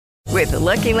With the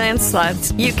Lucky Land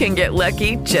Slots, you can get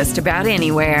lucky just about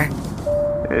anywhere.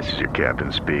 This is your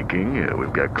captain speaking.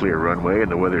 We've got clear runway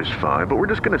and the weather's fine, but we're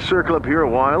just going to circle up here a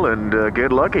while and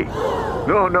get lucky.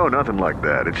 No, nothing like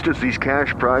that. It's just these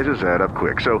cash prizes add up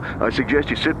quick. So I suggest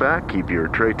you sit back, keep your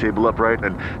tray table upright,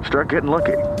 and start getting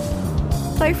lucky.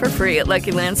 Play for free at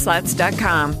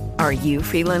LuckyLandSlots.com. Are you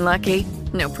feeling lucky?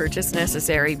 No purchase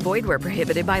necessary. Void where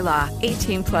prohibited by law.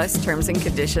 18 plus terms and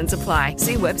conditions apply.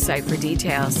 See website for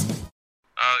details.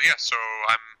 So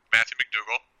I'm Matthew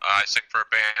McDougall. I sing for a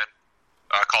band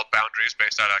called Boundaries,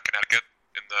 based out of Connecticut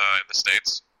in the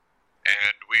States.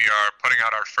 And we are putting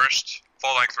out our first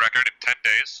full-length record in 10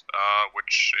 days,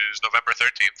 which is November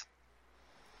 13th.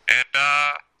 And,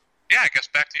 I guess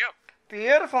back to you.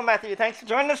 Beautiful, Matthew. Thanks for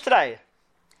joining us today.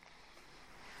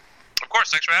 Of course,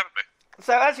 thanks for having me.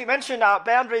 So, as you mentioned,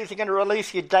 Boundaries are going to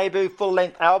release your debut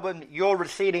full-length album, Your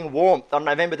Receding Warmth, on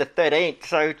November the 13th.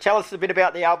 So, tell us a bit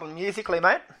about the album musically,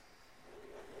 mate.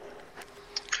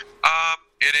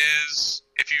 It is,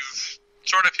 if you've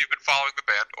been following the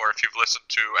band, or if you've listened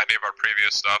to any of our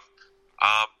previous stuff,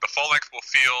 the full-length will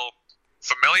feel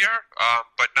familiar,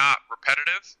 but not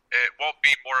repetitive. It won't be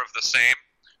more of the same,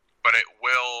 but it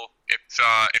will,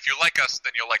 if you like us,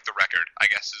 then you'll like the record, I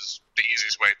guess is the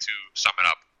easiest way to sum it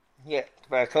up. Yeah,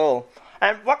 very cool.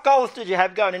 And what goals did you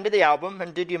have going into the album,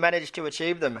 and did you manage to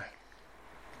achieve them?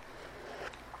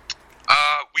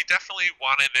 We definitely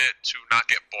wanted it to not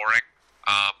get boring.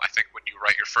 I think when you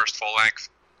write your first full length,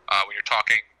 when you're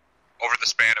talking over the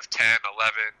span of 10,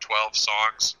 11, 12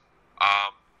 songs,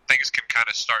 things can kind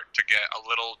of start to get a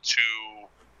little too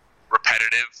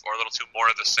repetitive or a little too more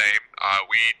of the same.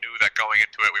 We knew that going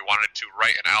into it, we wanted to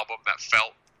write an album that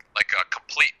felt like a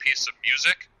complete piece of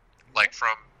music, like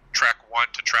from track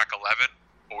 1 to track 11,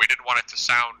 but we didn't want it to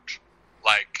sound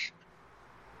like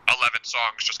 11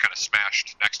 songs just kind of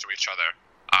smashed next to each other.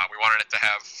 We wanted it to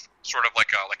have sort of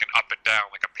like an up and down,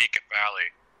 like a peak and valley,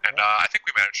 and I think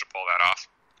we managed to pull that off.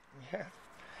 Yeah.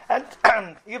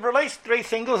 And you've released 3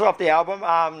 singles off the album,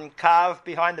 Carve,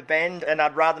 Behind the Bend, and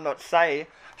I'd Rather Not Say.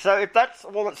 So if that's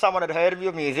all that someone had heard of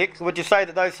your music, would you say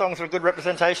that those songs are a good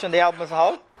representation of the album as a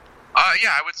whole?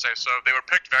 Yeah, I would say so. They were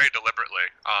picked very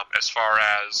deliberately as far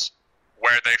as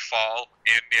where they fall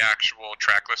in the actual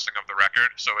track listing of the record.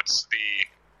 So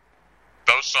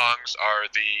those songs are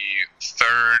the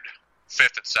 3rd,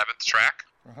 5th, and 7th track.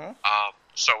 Mm-hmm.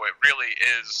 So it really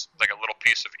is like a little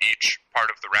piece of each part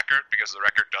of the record, because the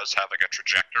record does have like a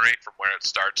trajectory from where it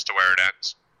starts to where it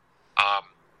ends.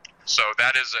 So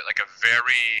that is like a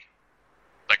very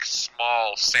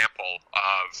small sample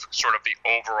of sort of the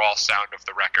overall sound of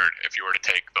the record if you were to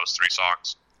take those 3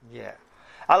 songs. Yeah.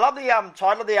 I love the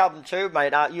title of the album too,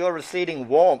 mate, Your Receding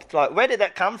Warmth. Like, where did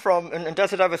that come from, and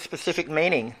does it have a specific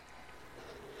meaning?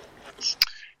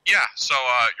 Yeah, so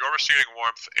Your Receding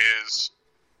Warmth is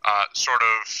sort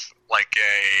of like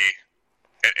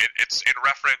it's in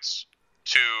reference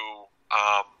to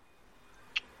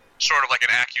sort of like an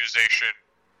accusation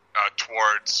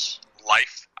towards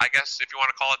life, I guess, if you want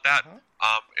to call it that.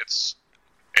 Mm-hmm.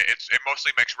 It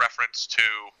mostly makes reference to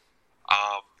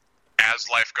as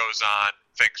life goes on,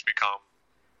 things become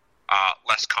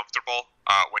less comfortable.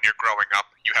 When you're growing up,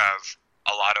 you have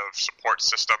a lot of support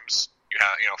systems. You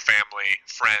have, family,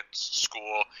 friends,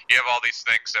 school. You have all these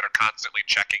things that are constantly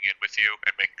checking in with you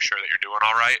and making sure that you're doing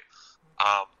all right.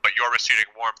 But Your Receding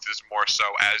Warmth is more so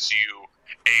as you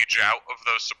age out of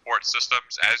those support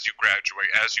systems, as you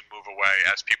graduate, as you move away,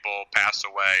 as people pass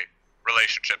away,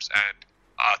 relationships end.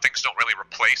 Things don't really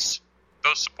replace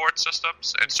those support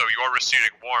systems. And so Your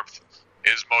Receding Warmth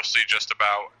is mostly just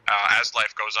about as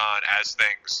life goes on, as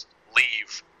things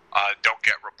leave, don't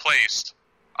get replaced,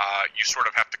 you sort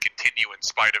of have to continue in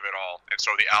spite of it all. And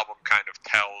so the album kind of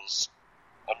tells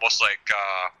almost like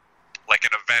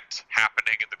an event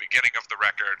happening in the beginning of the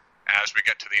record. As we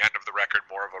get to the end of the record,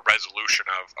 more of a resolution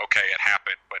of, okay, it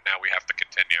happened, but now we have to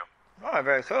continue. Oh,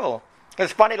 very cool.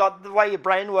 It's funny, like, the way your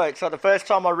brain works. Like, the first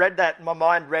time I read that, my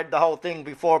mind read the whole thing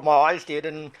before my eyes did,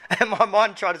 and my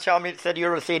mind tried to tell me it said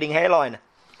your receding hairline.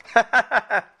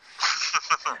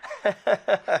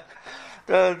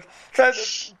 So, a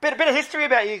bit of history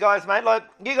about you guys, mate. Like,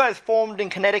 you guys formed in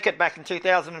Connecticut back in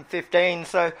 2015.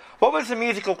 So, what was the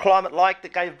musical climate like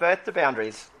that gave birth to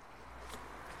Boundaries?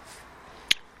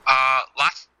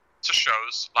 Lots of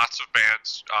shows, lots of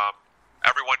bands.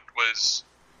 Everyone was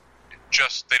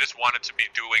they just wanted to be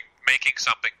making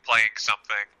something, playing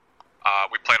something.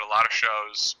 We played a lot of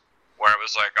shows where it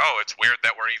was like, oh, it's weird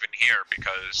that we're even here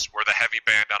because we're the heavy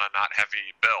band on a not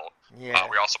heavy bill. Yeah.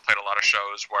 We also played a lot of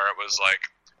shows where it was like,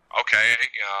 okay,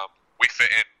 we fit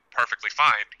in perfectly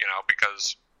fine,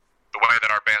 because the way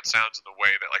that our band sounds and the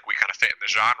way that like we kind of fit in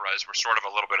the genre is we're sort of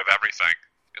a little bit of everything.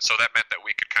 And so that meant that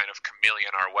we could kind of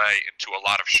chameleon our way into a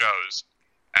lot of shows.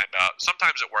 And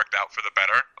sometimes it worked out for the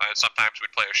better. And sometimes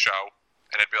we'd play a show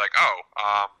and it'd be like,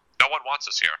 no one wants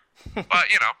us here. But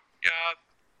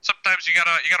sometimes you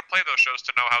gotta play those shows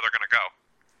to know how they're gonna go.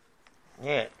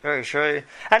 Yeah, very true.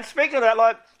 And speaking of that,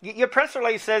 like your press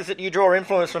release says that you draw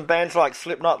influence from bands like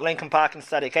Slipknot, Linkin Park, and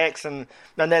Static X, and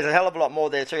there's a hell of a lot more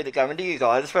there too that go into you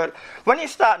guys. But when you're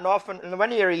starting off and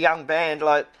when you're a young band,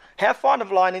 like how fine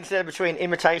of a line is there between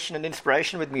imitation and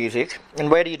inspiration with music, and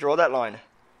where do you draw that line?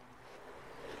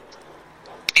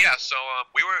 Yeah, so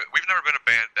we've never been a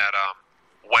band that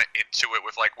went into it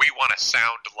with like we want to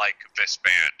sound like this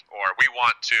band or we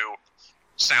want to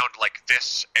sound like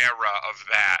this era of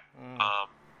that.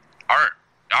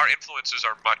 Our influences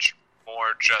are much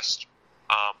more just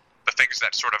the things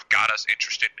that sort of got us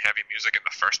interested in heavy music in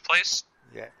the first place.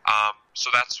 Yeah. So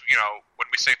that's when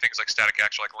we say things like Static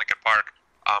X or like Linkin Park,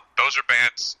 those are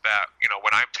bands that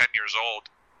when I'm 10 years old,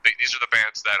 these are the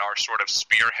bands that are sort of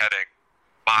spearheading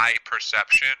my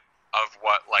perception of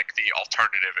what like the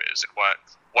alternative is and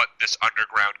what this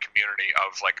underground community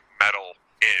of like metal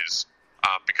is.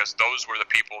 Because those were the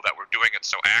people that were doing it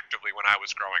so actively when I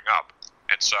was growing up.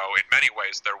 And so in many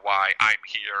ways, they're why I'm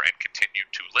here and continue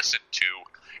to listen to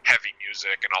heavy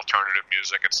music and alternative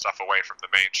music and stuff away from the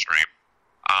mainstream.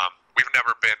 We've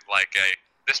never been like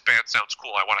this band sounds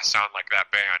cool, I want to sound like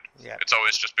that band. Yeah. It's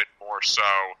always just been more so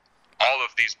all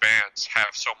of these bands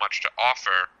have so much to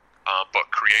offer,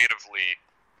 but creatively,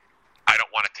 I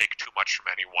don't want to take too much from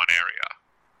any one area.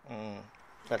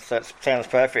 That sounds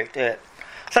perfect, yeah.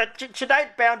 So, to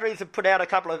date, Boundaries have put out a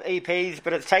couple of EPs,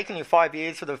 but it's taken you 5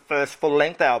 years for the first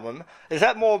full-length album. Is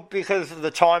that more because of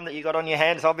the time that you got on your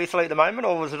hands, obviously, at the moment,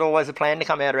 or was it always a plan to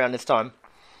come out around this time?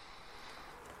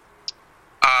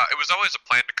 It was always a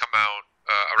plan to come out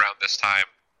around this time.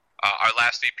 Our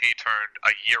last EP turned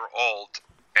a year old,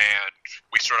 and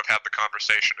we sort of had the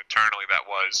conversation internally that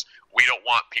was, we don't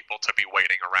want people to be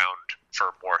waiting around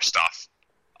for more stuff.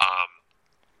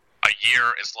 A year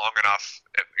is long enough,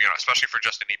 especially for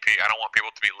just an EP. I don't want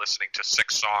people to be listening to 6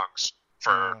 songs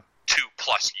for 2+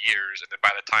 years, and then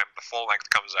by the time the full length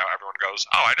comes out, everyone goes,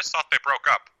 "Oh, I just thought they broke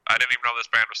up. I didn't even know this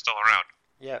band was still around."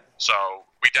 Yeah. So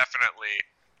we definitely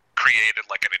created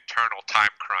like an internal time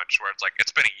crunch where it's like,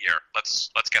 it's been a year. Let's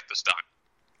get this done.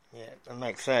 Yeah, that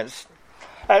makes sense.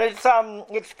 And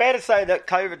it's fair to say that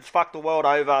COVID's fucked the world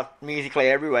over musically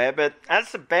everywhere. But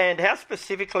as a band, how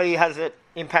specifically has it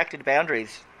impacted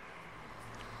Boundaries?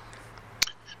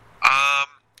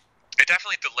 It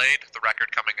definitely delayed the record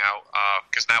coming out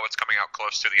because now it's coming out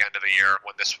close to the end of the year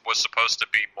when this was supposed to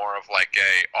be more of like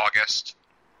a August,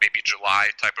 maybe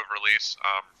July type of release.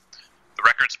 The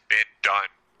record's been done,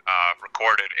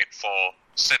 recorded in full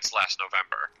since last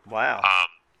November. Wow.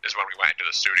 Is when we went into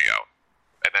the studio.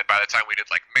 And then by the time we did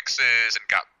like mixes and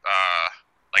got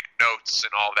like notes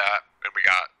and all that, and we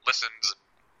got listens,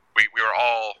 we were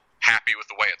all happy with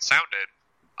the way it sounded.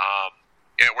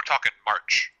 We're talking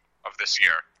March of this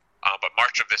year. But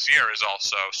March of this year is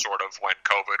also sort of when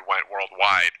COVID went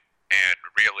worldwide and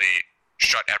really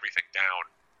shut everything down.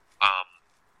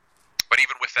 But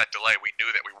even with that delay, we knew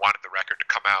that we wanted the record to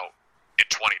come out in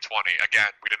 2020. Again,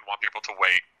 we didn't want people to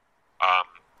wait.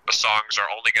 The songs are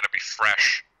only going to be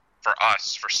fresh for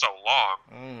us for so long.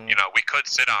 We could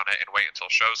sit on it and wait until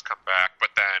shows come back,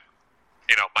 but then,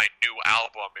 my new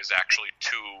album is actually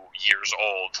 2 years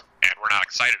old, and we're not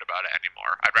excited about it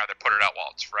anymore. I'd rather put it out while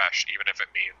it's fresh, even if it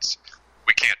means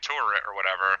we can't tour it or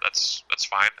whatever. That's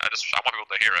fine. I want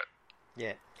people to hear it.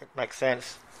 Yeah, it makes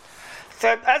sense.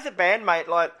 So, as a band, mate,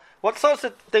 like, what sorts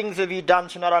of things have you done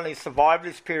to not only survive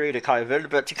this period of COVID,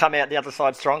 but to come out the other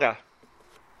side stronger?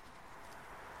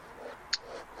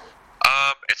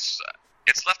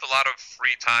 It's left a lot of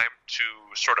free time to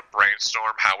sort of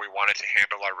brainstorm how we wanted to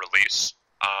handle our release,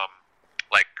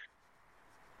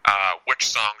 which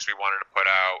songs we wanted to put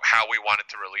out, how we wanted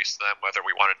to release them, whether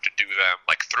we wanted to do them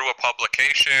like through a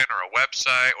publication or a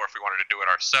website, or if we wanted to do it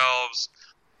ourselves.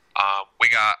 We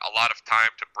got a lot of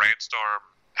time to brainstorm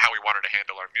how we wanted to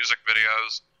handle our music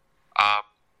videos.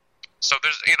 So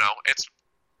there's, it's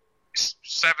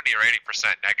 70 or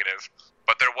 80% negative.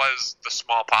 But there was the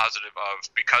small positive of,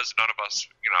 because none of us,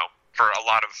 for a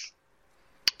lot of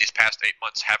these past 8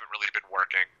 months haven't really been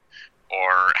working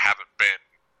or haven't been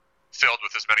filled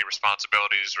with as many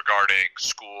responsibilities regarding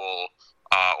school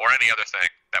or any other thing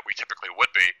that we typically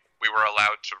would be, we were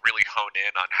allowed to really hone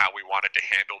in on how we wanted to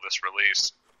handle this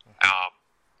release.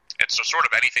 And so sort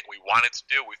of anything we wanted to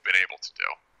do, we've been able to do.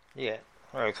 Yeah,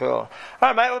 Very cool. All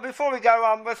right, mate. Well, before we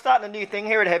go, we're starting a new thing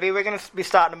here at Heavy. We're going to be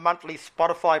starting a monthly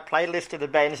Spotify playlist of the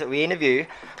bands that we interview.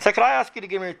 So could I ask you to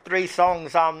give me 3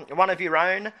 songs, one of your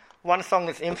own, one song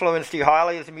that's influenced you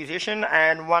highly as a musician,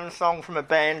 and one song from a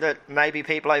band that maybe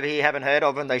people over here haven't heard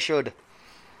of and they should?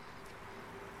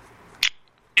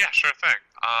 Yeah, sure thing.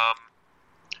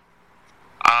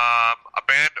 A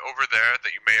band over there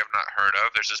that you may have not heard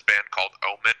of, there's this band called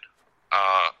Omen,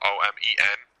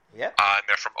 O-M-E-N. Yep. And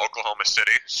they're from Oklahoma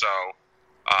City, so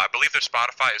I believe their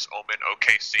Spotify is Omen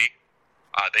OKC.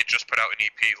 They just put out an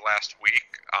EP last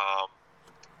week.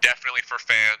 Definitely for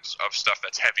fans of stuff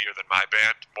that's heavier than my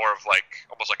band, more of like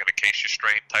almost like an Acacia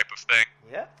Strain type of thing.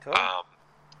 Yeah, cool.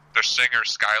 Their singer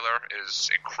Skylar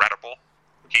is incredible.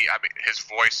 His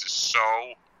voice is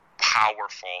so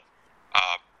powerful.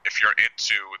 If you're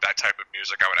into that type of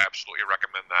music, I would absolutely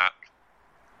recommend that.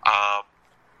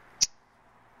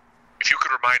 If you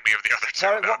could remind me of the other two,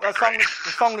 So, what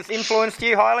the song that's influenced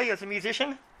you highly as a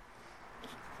musician?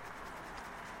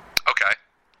 Okay.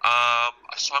 A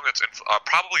song that's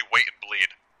probably "Wait and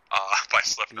Bleed" by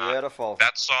Slipknot. Beautiful.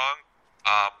 That song,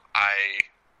 I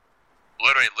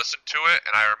literally listened to it,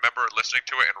 and I remember listening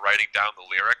to it and writing down the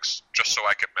lyrics just so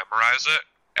I could memorize it.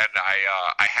 And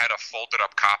I had a folded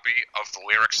up copy of the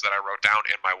lyrics that I wrote down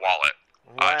in my wallet,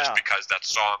 just because that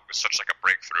song was such like a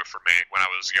breakthrough for me when I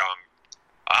was young.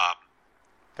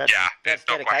 That's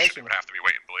no question, dedication. it would have to be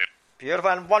 "Wait and Bleed."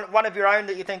 Beautiful. And one of your own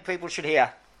that you think people should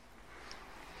hear?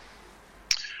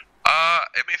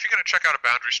 If you're going to check out a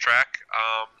Boundaries track,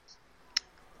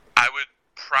 I would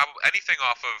probably anything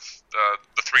off of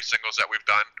the 3 singles that we've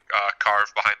done, Carve,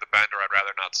 Behind the Bend, or I'd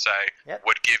Rather Not Say,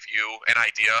 would give you an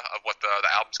idea of what the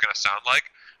album's going to sound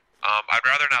like. I'd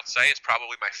Rather Not Say is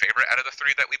probably my favorite out of the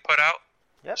 3 that we put out.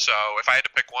 Yep. So if I had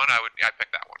to pick one, I'd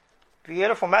pick that one.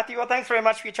 Beautiful, Matthew. Well, thanks very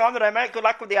much for your time today, mate. Good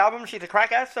luck with the album. She's a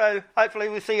cracker, so hopefully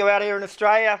we'll see you out here in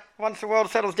Australia once the world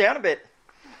settles down a bit.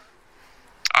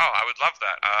 Oh, I would love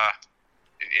that.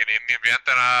 In the event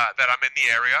that I'm in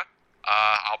the area,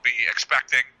 I'll be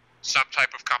expecting some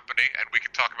type of company, and we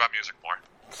can talk about music more.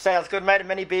 Sounds good, mate, and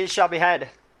many beers shall be had.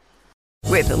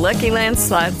 With the Lucky Land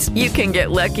Slots, you can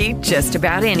get lucky just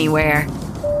about anywhere.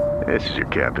 This is your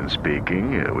captain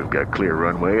speaking. We've got clear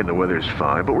runway and the weather's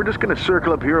fine, but we're just going to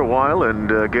circle up here a while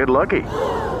and get lucky.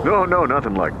 No,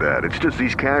 nothing like that. It's just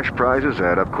these cash prizes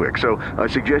add up quick. So I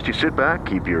suggest you sit back,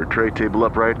 keep your tray table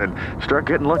upright, and start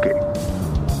getting lucky.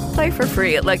 Play for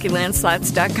free at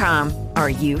LuckyLandSlots.com. Are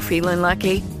you feeling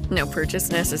lucky? No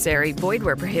purchase necessary. Void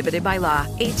where prohibited by law.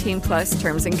 18+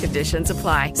 terms and conditions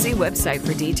apply. See website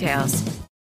for details.